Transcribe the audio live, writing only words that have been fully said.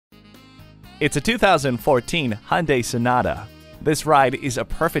It's a 2014 Hyundai Sonata. This ride is a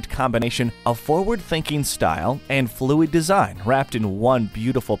perfect combination of forward-thinking style and fluid design wrapped in one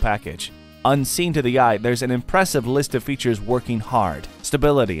beautiful package. Unseen to the eye, there's an impressive list of features working hard: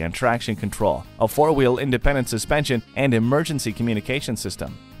 stability and traction control, a four-wheel independent suspension, and emergency communication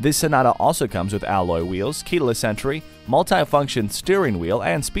system. This Sonata also comes with alloy wheels, keyless entry, multi-function steering wheel,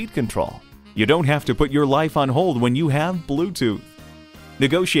 and speed control. You don't have to put your life on hold when you have Bluetooth.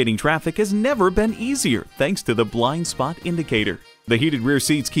 Negotiating traffic has never been easier thanks to the blind spot indicator. The heated rear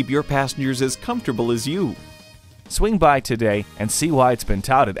seats keep your passengers as comfortable as you. Swing by today and see why it's been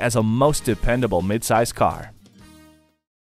touted as a most dependable midsize car.